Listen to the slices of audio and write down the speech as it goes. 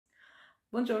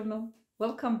Buongiorno,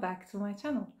 welcome back to my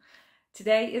channel.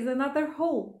 Today is another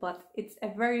haul, but it's a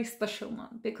very special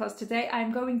one because today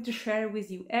I'm going to share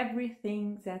with you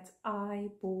everything that I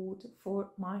bought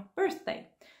for my birthday.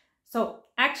 So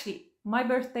actually, my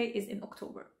birthday is in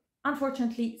October.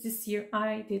 Unfortunately, this year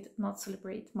I did not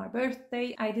celebrate my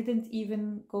birthday. I didn't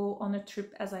even go on a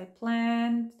trip as I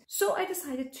planned. So I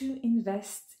decided to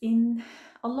invest in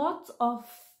a lot of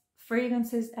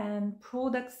fragrances and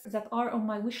products that are on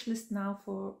my wish list now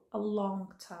for a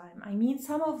long time. I mean,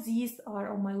 some of these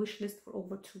are on my wish list for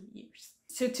over 2 years.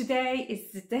 So today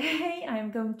is the day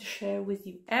I'm going to share with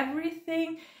you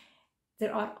everything.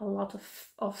 There are a lot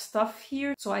of stuff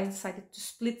here, so I decided to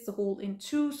split the whole in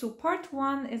two. So part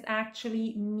one is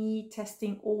actually me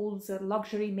testing all the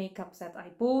luxury makeups that I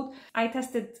bought. I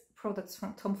tested products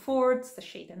from Tom Ford, the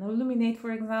Shade and Illuminate,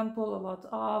 for example, a lot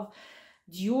of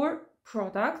Dior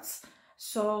products.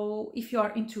 So if you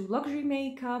are into luxury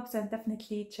makeups, then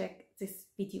definitely check this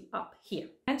video up here.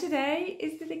 And today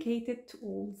is dedicated to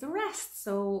all the rest.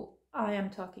 So I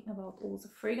am talking about all the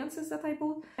fragrances that I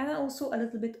bought and also a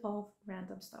little bit of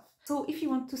random stuff. So if you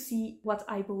want to see what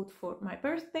I bought for my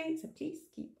birthday, then please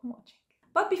keep on watching.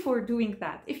 But before doing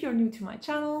that, if you're new to my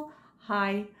channel,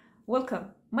 hi,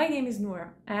 welcome. My name is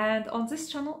Noir, and on this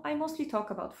channel I mostly talk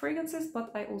about fragrances,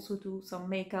 but I also do some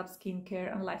makeup, skincare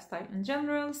and lifestyle in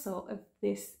general. So if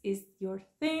this is your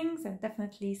thing, then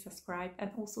definitely subscribe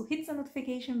and also hit the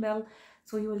notification bell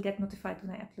so you will get notified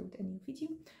when I upload a new video.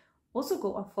 Also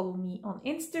go and follow me on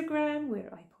Instagram, where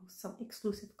I post some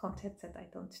exclusive content that I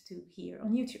don't do here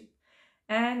on YouTube.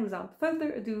 And without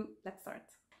further ado, let's start.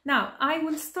 Now, I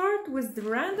will start with the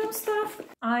random stuff.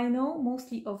 I know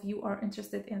mostly of you are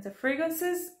interested in the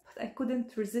fragrances, but I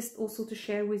couldn't resist also to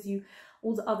share with you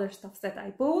all the other stuff that I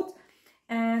bought.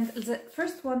 And the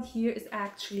first one here is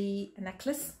actually a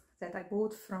necklace that I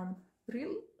bought from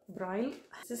Breil.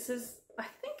 This is, I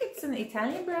think it's an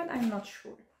Italian brand, I'm not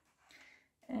sure.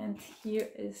 And here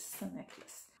is the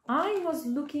necklace. I was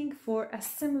looking for a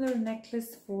similar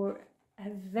necklace for a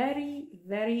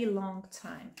very long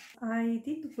time. I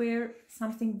did wear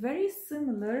something very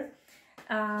similar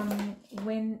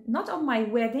when not on my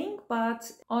wedding,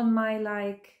 but on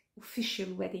my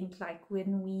official wedding, like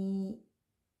when we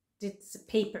did the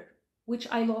paper, which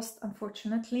I lost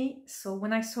unfortunately. So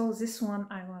when I saw this one,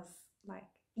 I was like,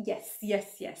 yes,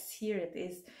 here it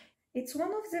is. It's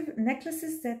one of the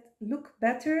necklaces that look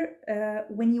better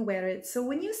when you wear it. So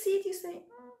when you see it, you say,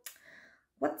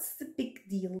 what's the big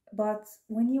deal? But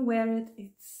when you wear it,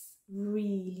 it's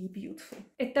really beautiful.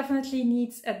 It definitely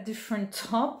needs a different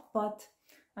top, but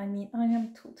I mean, I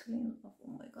am totally in love.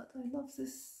 Oh my god, I love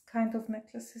this kind of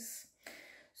necklaces.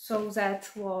 So that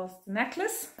was the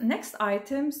necklace. Next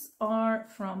items are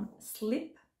from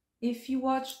Slip. If you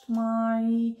watched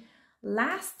my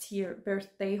last year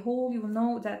birthday haul, you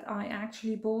know that I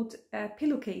actually bought a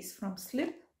pillowcase from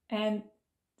Slip, and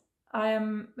I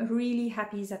am really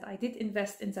happy that I did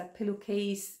invest in that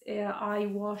pillowcase. I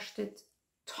washed it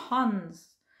tons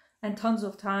and tons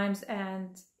of times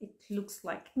and it looks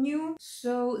like new.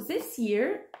 So this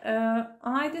year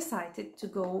I decided to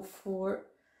go for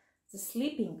the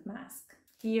sleeping mask.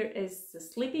 Here is the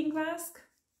sleeping mask.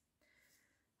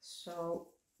 So,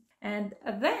 and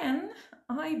then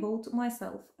I bought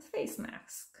myself a face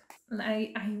mask.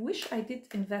 I wish I did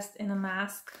invest in a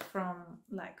mask from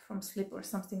Slip or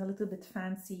something a little bit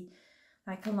fancy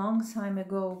like a long time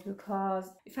ago, because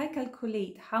if I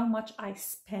calculate how much I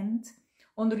spent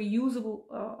on reusable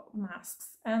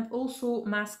masks and also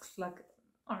masks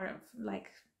are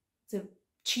the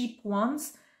cheap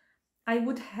ones, I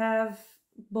would have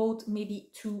bought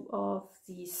maybe 2 of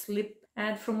the Slip,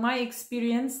 and from my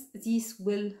experience these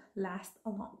will last a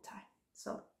long time.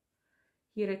 So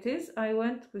here it is. I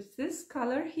went with this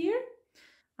color here.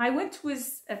 I went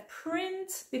with a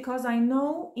print because I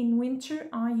know in winter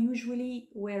I usually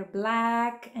wear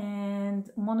black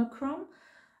and monochrome.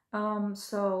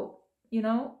 So, you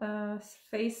know, a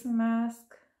face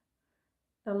mask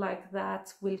like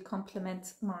that will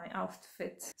complement my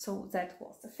outfit. So that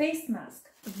was the face mask.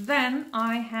 Then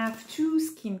I have 2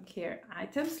 skincare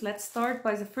items. Let's start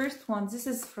by the first one. This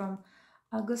is from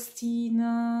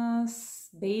Augustinus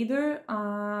Bader.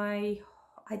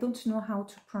 I don't know how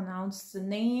to pronounce the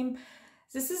name.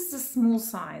 This is the small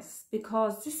size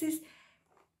because this is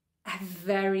a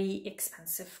very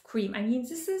expensive cream. I mean,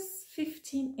 this is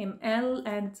 15 ml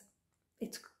and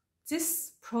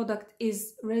this product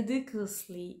is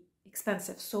ridiculously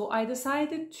expensive. So I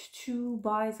decided to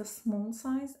buy the small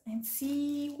size and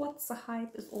see what the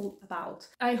hype is all about.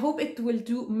 I hope it will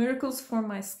do miracles for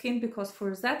my skin, because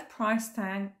for that price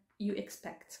tag you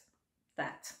expect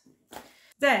that.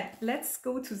 Then let's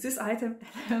go to this item.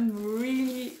 I'm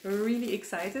really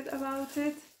excited about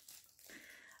it.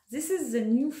 This is the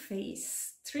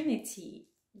Nuface Trinity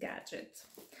gadget.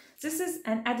 This is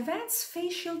an advanced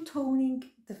facial toning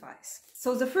device.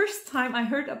 So the first time I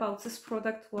heard about this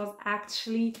product was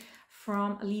actually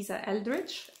from Lisa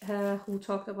Eldridge, who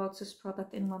talked about this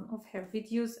product in one of her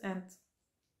videos, and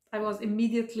I was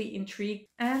immediately intrigued.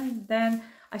 And then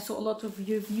I saw a lot of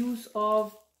reviews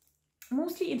of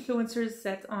mostly influencers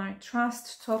that I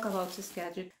trust talk about this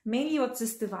gadget. Mainly what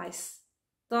this device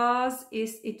does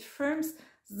is it firms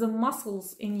the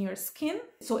muscles in your skin.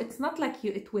 So it's not like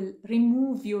it will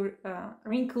remove your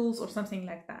wrinkles or something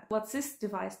like that. What this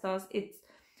device does, it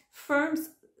firms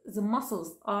the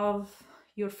muscles of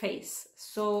your face.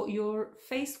 So your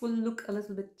face will look a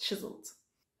little bit chiseled.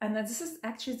 And this is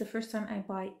actually the first time I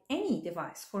buy any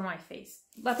device for my face.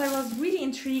 But I was really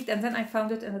intrigued, and then I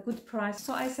found it at a good price.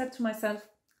 So I said to myself,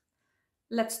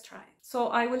 let's try it. So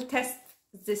I will test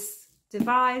this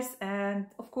device, and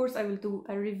of course I will do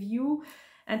a review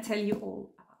and tell you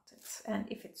all about it and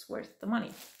if it's worth the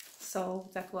money.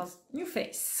 So that was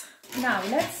Nuface. Now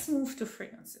let's move to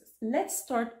fragrances. Let's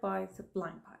start by the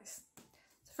blind buys.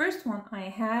 The first one I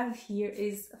have here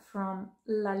is from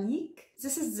Lalique.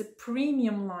 This is the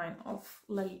premium line of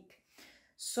Lalique.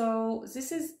 So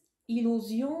this is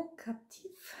Illusion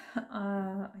Captive.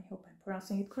 I hope I'm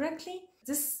pronouncing it correctly.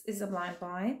 This is a blind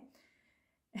buy.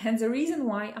 And the reason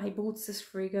why I bought this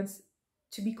fragrance,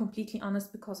 to be completely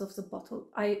honest, because of the bottle.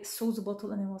 I saw the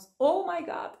bottle and I was, oh my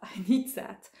god, I need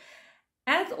that.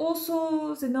 And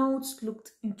also the notes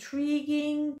looked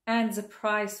intriguing and the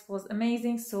price was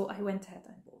amazing, so I went ahead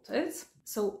and bought it.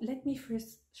 So let me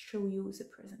first show you the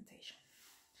presentation.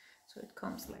 So it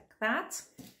comes like that.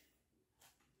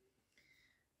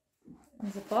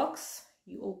 In the box,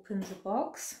 you open the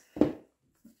box, and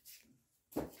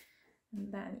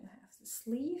then you have the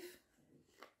sleeve,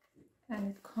 and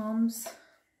it comes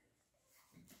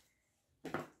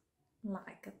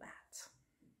like that.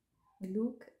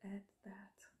 Look at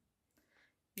that.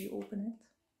 You open it,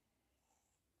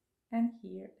 and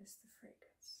here is the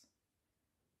fragrance.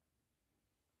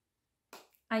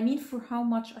 I mean, for how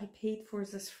much I paid for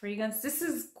this fragrance, this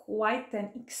is quite an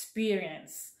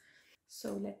experience.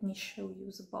 So let me show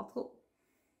you the bottle.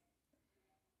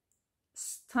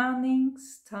 Stunning,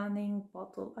 stunning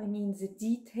bottle. I mean, the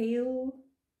detail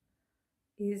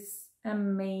is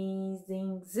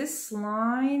amazing. This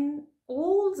line,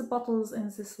 all the bottles in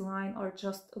this line are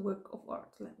just a work of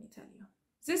art, let me tell you.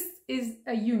 This is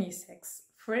a unisex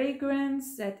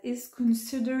fragrance that is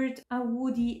considered a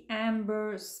woody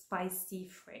amber spicy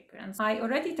fragrance. I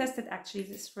already tested actually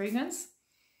this fragrance,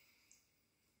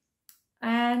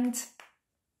 and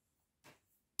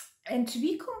to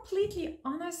be completely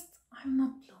honest, I'm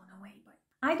not blown away by it.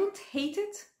 I don't hate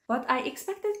it, but I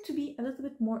expected it to be a little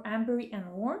bit more ambery and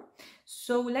warm.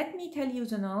 So let me tell you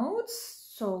the notes.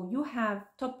 So you have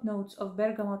top notes of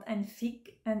bergamot and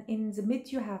fig, and in the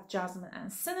mid you have jasmine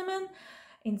and cinnamon.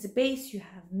 In the base you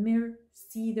have myrrhe,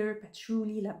 cedar,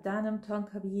 patchouli, labdanum,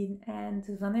 tonka bean, and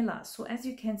vanilla. So as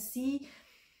you can see,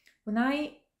 when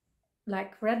I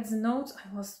read the notes,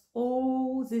 I was,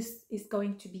 oh, this is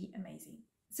going to be amazing.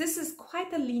 This is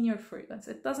quite a linear fragrance.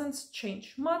 It doesn't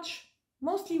change much.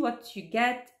 Mostly what you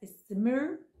get is the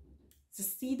myrrhe, the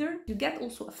cedar. You get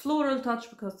also a floral touch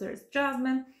because there is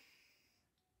jasmine.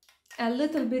 A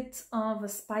little bit of a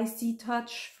spicy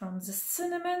touch from the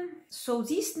cinnamon. So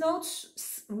these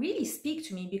notes really speak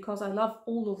to me because I love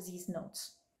all of these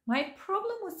notes. My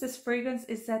problem with this fragrance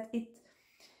is that it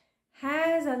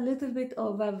has a little bit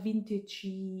of a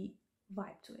vintagey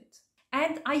vibe to it.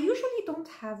 And I usually don't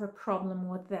have a problem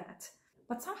with that.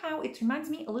 But somehow it reminds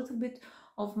me a little bit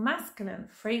of masculine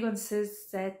fragrances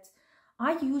that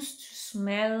I used to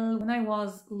smell when I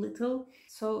was little.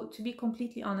 So to be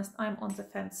completely honest, I'm on the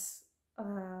fence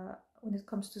when it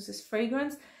comes to this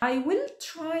fragrance. I will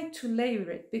try to layer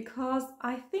it because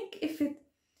I think if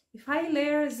I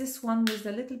layer this one with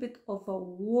a little bit of a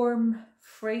warm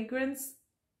fragrance,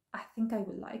 I think I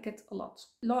will like it a lot.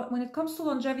 When it comes to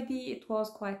longevity, it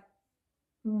was quite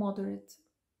moderate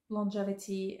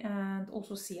longevity and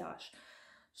also sillage.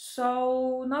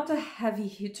 So not a heavy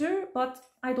hitter, but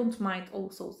I don't mind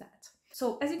also that.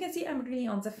 So as you can see, I'm really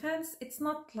on the fence. It's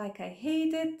not like I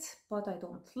hate it, but I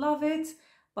don't love it.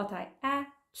 But I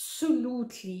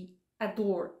absolutely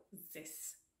adore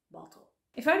this bottle.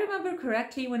 If I remember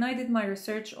correctly, when I did my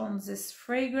research on this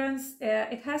fragrance,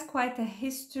 it has quite a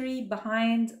history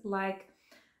behind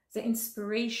the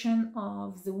inspiration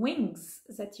of the wings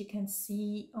that you can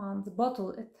see on the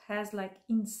bottle. It has like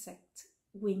insect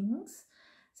wings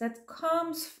that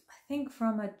comes, I think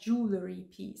from a jewelry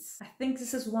piece. I think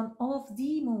this is one of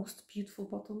the most beautiful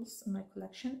bottles in my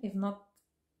collection, if not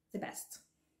the best.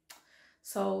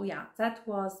 So yeah, that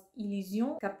was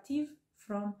Illusion Captive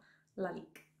from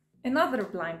Lalique. Another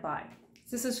blind buy.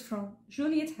 This is from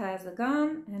Juliette Has a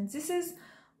Gun, and this is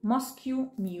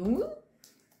Moscow Mule.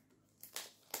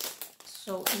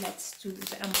 So let's do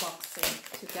the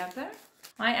unboxing together.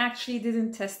 I actually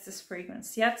didn't test this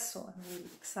fragrance yet, so I'm really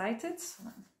excited. So,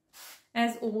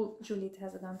 as all Juliette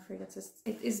Has a Gun fragrances,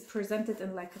 it is presented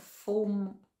in like a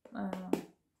foam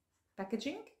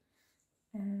packaging.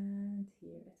 And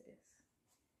here it is.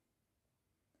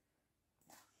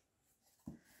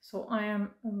 So I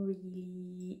am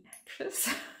really anxious.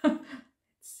 Let's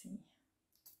see.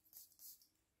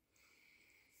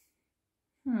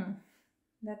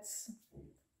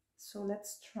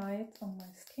 Let's try it on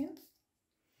my skin.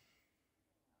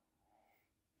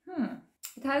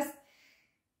 It has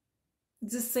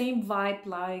the same vibe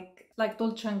like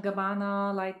Dolce &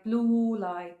 Gabbana, like Blue,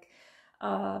 like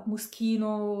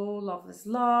Moschino, Love is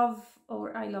Love,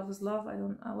 or I Love is Love. I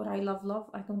don't know what I Love.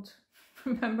 I don't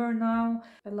remember now.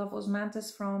 I love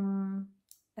Osmanthus from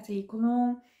Atelier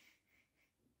Cologne.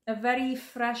 A very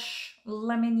fresh,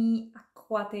 lemony,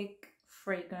 aquatic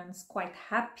fragrance, quite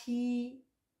happy,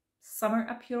 summer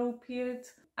appropriate.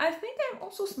 I think I'm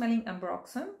also smelling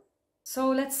ambroxan.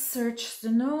 So let's search the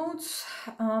notes.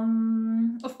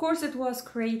 Of course, it was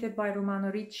created by Romano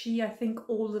Ricci. I think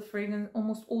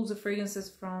almost all the fragrances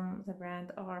from the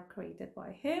brand are created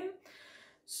by him.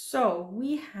 So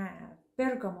we have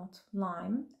bergamot,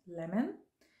 lime, lemon.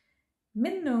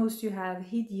 Mid-nose you have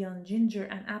Hidion, ginger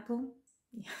and apple.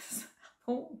 Yes,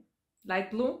 apple. Light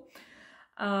blue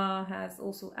has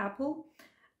also apple.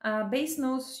 Base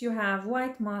notes you have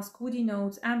white musk, woody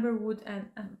notes, amberwood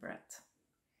and ambrette.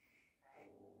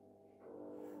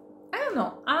 I don't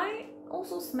know, I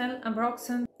also smell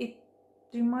ambroxan. It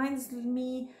reminds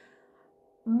me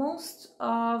most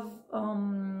of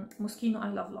Moschino I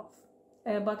Love Love,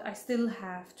 but I still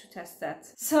have to test that.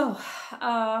 So,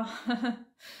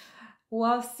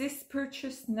 was this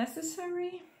purchase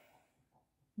necessary?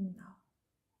 No,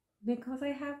 because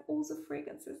I have all the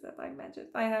fragrances that I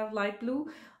mentioned. I have light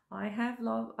blue, I have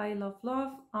Love, I Love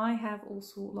Love, I have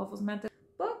also Love Osmanthus,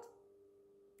 but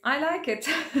I like it.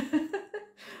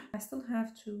 I still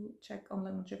have to check on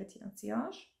longevity and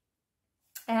sillage,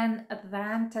 and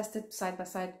then test it side by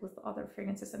side with other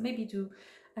fragrances and maybe do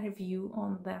a review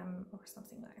on them or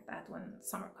something like that when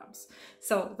summer comes.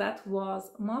 So that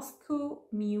was Moscow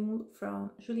Mule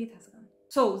from Juliette Has a Gun.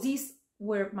 So these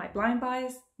were my blind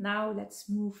buys. Now let's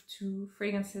move to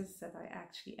fragrances that I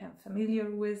actually am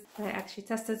familiar with, that I actually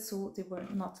tested, so they were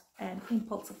not an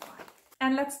impulsive buy.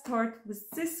 And let's start with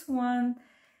this one.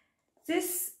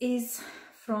 This is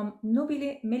from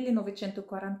Nobile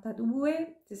 1942.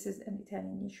 This is an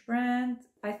Italian niche brand.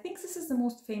 I think this is the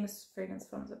most famous fragrance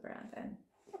from the brand, and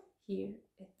here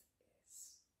it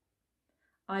is.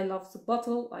 I love the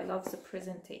bottle, I love the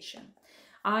presentation.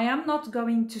 I am not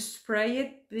going to spray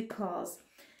it because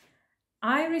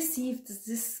I received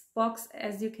this box,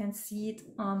 as you can see it,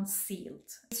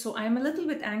 unsealed. So I'm a little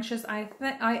bit anxious. I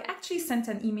actually sent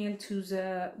an email to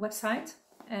the website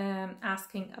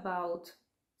asking about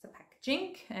the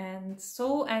packaging, and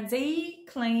they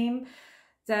claim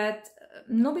that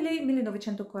Nobile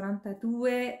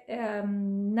 1942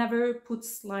 never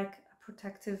puts like a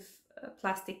protective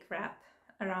plastic wrap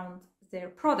around their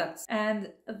products.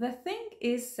 And the thing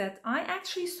is that I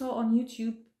actually saw on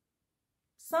YouTube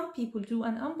some people do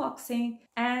an unboxing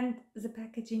and the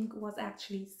packaging was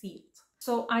actually sealed.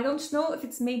 So I don't know if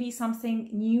it's maybe something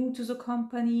new to the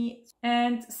company.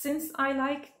 And since I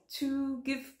like to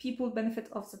give people benefit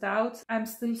of the doubt, I'm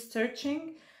still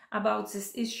searching about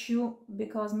this issue,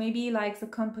 because maybe like the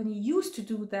company used to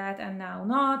do that and now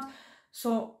not.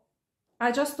 So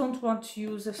I just don't want to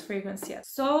use this fragrance yet.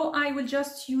 So I will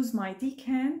just use my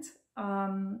decant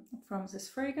from this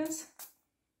fragrance.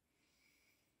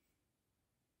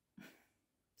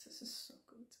 This is so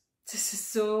good. This is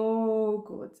so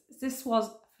good. This was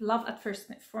love at first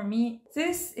sniff for me.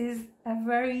 This is a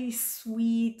very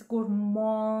sweet,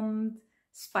 gourmand,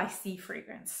 spicy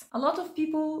fragrance. A lot of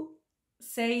people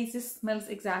say this smells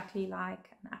exactly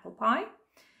like an apple pie,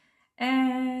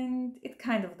 and it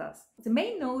kind of does. The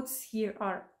main notes here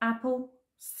are apple,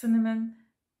 cinnamon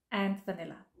and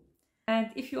vanilla.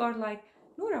 And if you are like,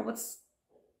 Nora, what's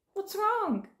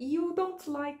wrong? You don't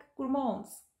like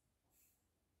gourmands.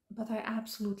 But I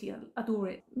absolutely adore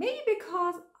it. Maybe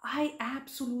because I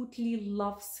absolutely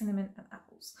love cinnamon and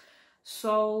apples.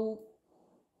 So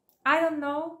I don't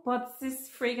know, but this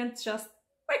fragrance just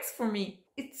works for me.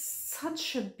 It's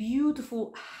such a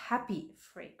beautiful, happy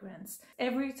fragrance.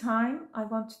 Every time I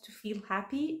want to feel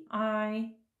happy,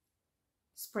 I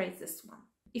spray this one.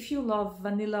 If you love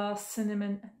vanilla,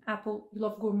 cinnamon, and apple, you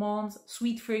love gourmands,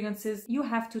 sweet fragrances, you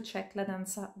have to check La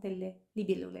Danza delle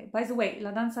Libellule. By the way,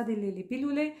 La Danza delle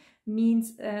Libellule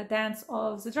means dance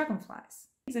of the dragonflies.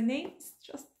 The name is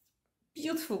just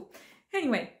beautiful.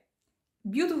 Anyway,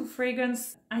 beautiful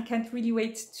fragrance. I can't really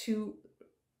wait to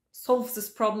solve this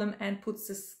problem and put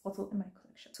this bottle in my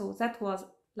collection. So that was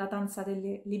La Danza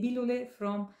delle Libellule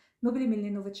from Nobile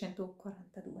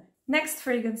 1942. Next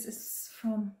fragrance is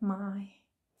from my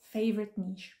favorite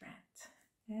niche brand.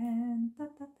 And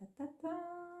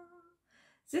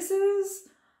this is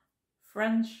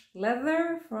French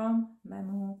leather from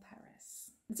Memo,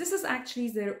 Paris. This is actually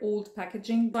their old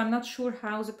packaging, but I'm not sure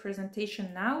how the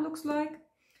presentation now looks like.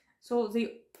 So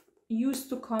they used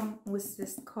to come with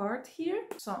this card here.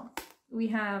 So we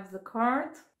have the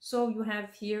card. So you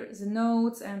have here the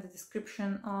notes and the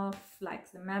description of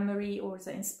like the memory or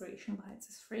the inspiration behind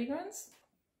this fragrance.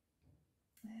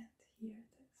 And here it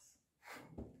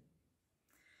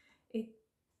is.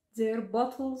 Their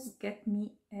bottles get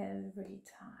me every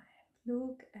time.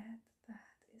 Look at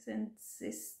that. Isn't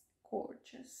this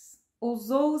gorgeous?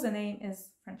 Although the name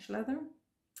is French leather,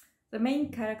 the main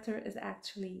character is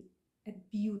actually a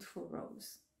beautiful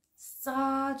rose.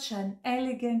 Such an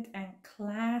elegant and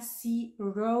classy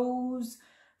rose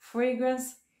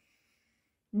fragrance.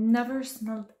 Never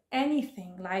smelled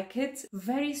anything like it.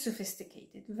 Very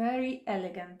sophisticated, very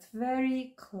elegant,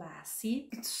 very classy.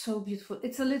 It's so beautiful.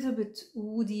 It's a little bit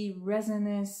woody,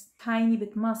 resinous, tiny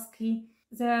bit musky.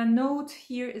 The note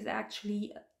here is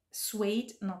actually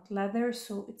suede, not leather,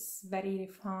 so it's very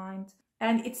refined.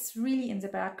 And it's really in the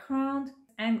background.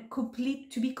 And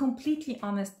to be completely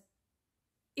honest,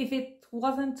 if it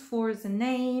wasn't for the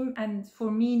name and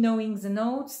for me knowing the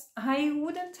notes, I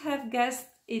wouldn't have guessed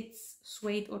it's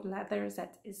suede or leather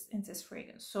that is in this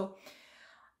fragrance. So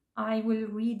I will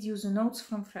read you the notes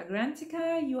from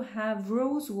Fragrantica. You have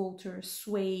rose water,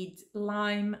 suede,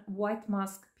 lime, white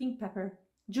musk, pink pepper,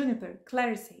 juniper,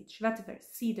 clary sage, vetiver,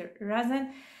 cedar,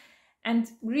 resin. And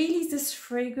really this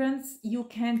fragrance you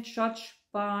can judge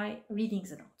by reading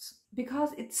the notes,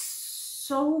 because it's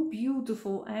so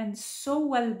beautiful and so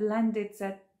well blended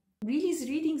that really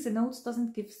reading the notes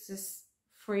doesn't give this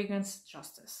fragrance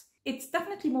justice. It's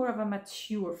definitely more of a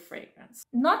mature fragrance.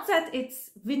 Not that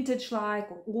it's vintage-like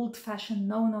or old-fashioned,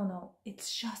 no.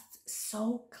 It's just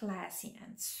so classy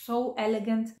and so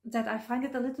elegant that I find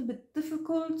it a little bit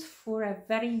difficult for a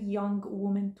very young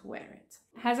woman to wear it.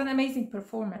 Has an amazing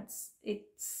performance.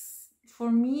 It's,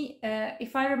 for me,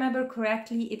 if I remember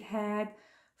correctly, it had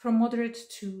from moderate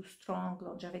to strong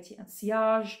longevity and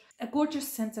sillage. A gorgeous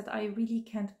scent that I really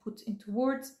can't put into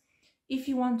words. If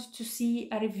you want to see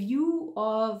a review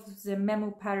of the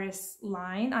Memo Paris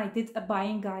line, I did a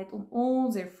buying guide on all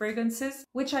their fragrances,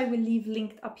 which I will leave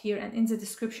linked up here and in the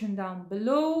description down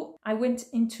below. I went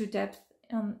into depth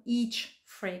on each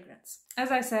fragrance.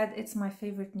 As I said, it's my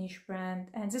favorite niche brand,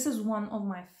 and this is one of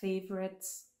my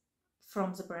favorites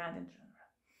from the brand in general.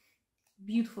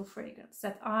 Beautiful fragrance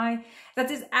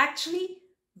that is actually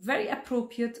very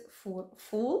appropriate for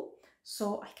fall,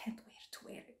 so I can't wait to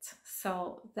wear it.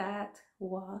 So that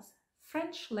was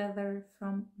French leather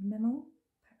from Memo,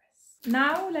 Paris.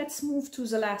 Now let's move to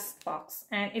the last box,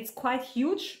 and it's quite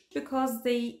huge because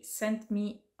they sent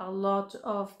me a lot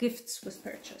of gifts with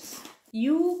purchase.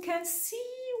 You can see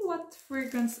what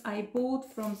fragrance I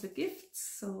bought from the gifts.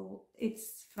 So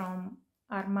it's from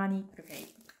Armani Breil.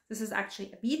 This is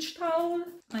actually a beach towel,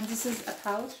 and this is a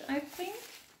pouch, I think.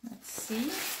 Let's see.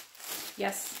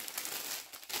 Yes.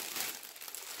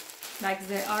 Like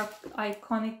the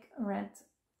iconic red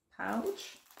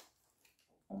pouch.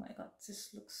 Oh my god, this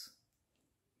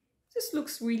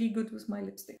looks really good with my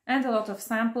lipstick. And a lot of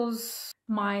samples.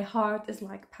 My heart is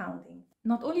like pounding.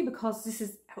 Not only because this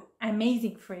is an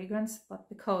amazing fragrance, but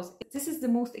because this is the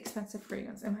most expensive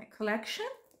fragrance in my collection.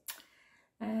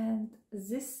 And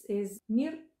this is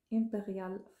Myrrhe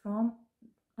Imperiale from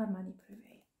Armani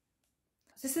Parive.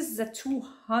 This is the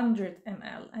 200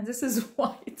 ml, and this is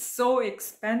why it's so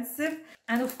expensive.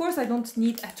 And of course I don't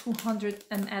need a 200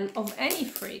 ml of any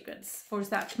fragrance for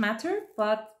that matter,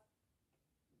 but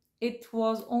it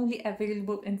was only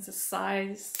available in the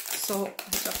size, so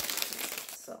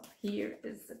so here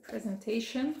is the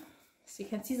presentation. So you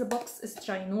can see the box is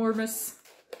ginormous.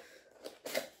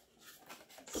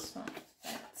 So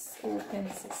let's open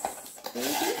this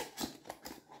baby.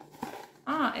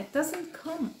 Ah, it doesn't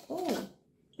come. Oh,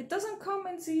 it doesn't come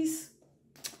in these.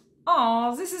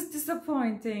 Oh, this is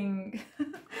disappointing.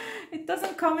 It it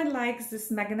doesn't come in like this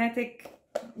magnetic,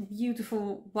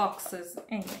 beautiful boxes.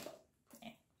 Anyway, yeah,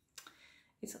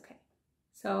 it's okay.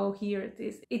 So here it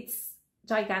is. It's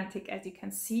gigantic, as you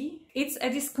can see. It's a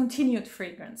discontinued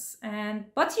fragrance,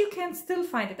 but you can still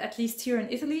find it, at least here in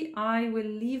Italy. I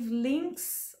will leave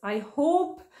links. I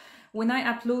hope when I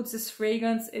upload this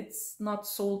fragrance it's not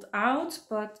sold out,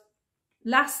 but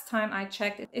last time I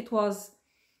checked it was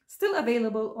still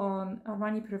available on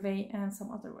Armani, Parive and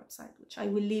some other website, which I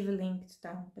will leave a link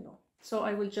down below. So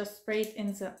I will just spray it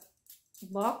in the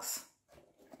box.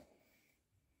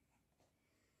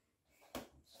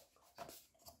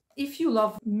 If you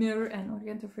love Myrrhe and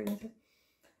Oriental fragrances,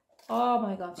 oh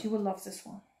my god, you will love this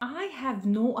one. I have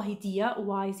no idea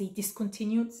why they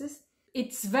discontinued this.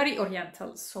 It's very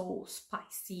Oriental, so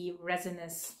spicy,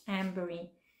 resinous, ambery.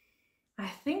 I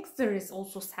think there is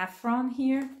also saffron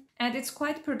here, and it's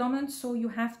quite predominant, so you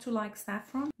have to like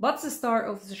saffron. But the star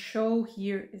of the show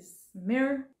here is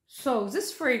Myrrhe. So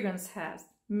this fragrance has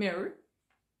myrrhe,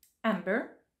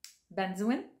 amber,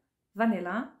 benzoin,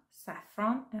 vanilla,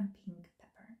 saffron, and pink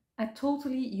pepper. A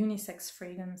totally unisex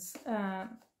fragrance.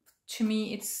 To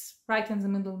me, it's right in the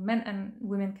middle. Men and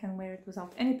women can wear it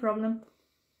without any problem.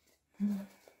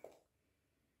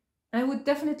 I would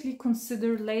definitely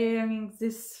consider layering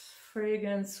this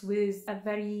fragrance with a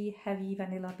very heavy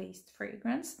vanilla-based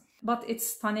fragrance, but it's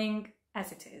stunning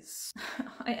as it is.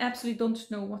 I absolutely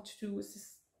don't know what to do with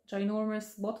this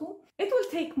ginormous bottle. It will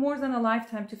take more than a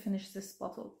lifetime to finish this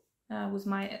bottle,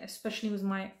 especially with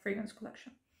my fragrance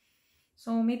collection.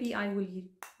 So maybe I will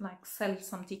like sell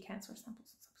some decants or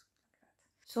samples and something like that.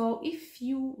 So if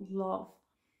you love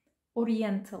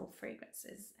Oriental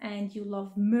fragrances and you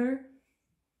love Myrrhe,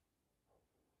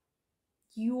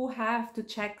 you have to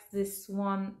check this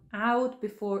one out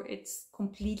before it's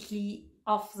completely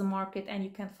off the market and you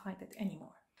can't find it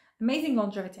anymore. Amazing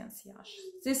longevity and sillage.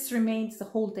 This remains the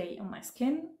whole day on my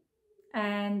skin,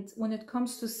 and when it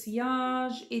comes to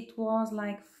sillage, it was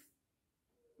like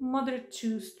moderate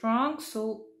to strong,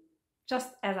 so just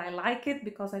as I like it,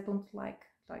 because I don't like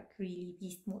really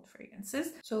beast mode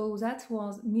fragrances. So that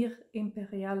was Myrrhe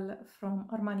Imperiale from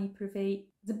Armani Parive,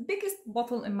 the biggest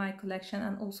bottle in my collection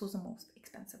and also the most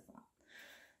expensive one.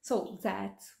 So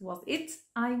that was it.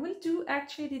 I will do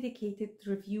actually a dedicated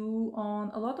review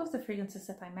on a lot of the fragrances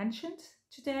that I mentioned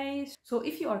today. So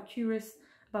if you are curious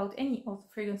about any of the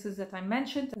fragrances that I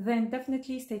mentioned, then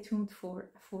definitely stay tuned for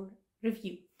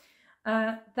review.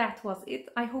 That was it.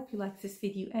 I hope you liked this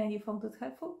video and you found it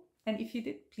helpful. And if you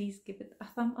did, please give it a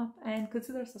thumb up and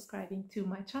consider subscribing to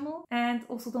my channel. And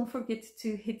also don't forget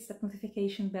to hit that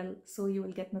notification bell so you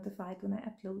will get notified when I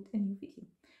upload a new video.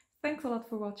 Thanks a lot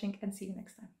for watching and see you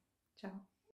next time. Ciao.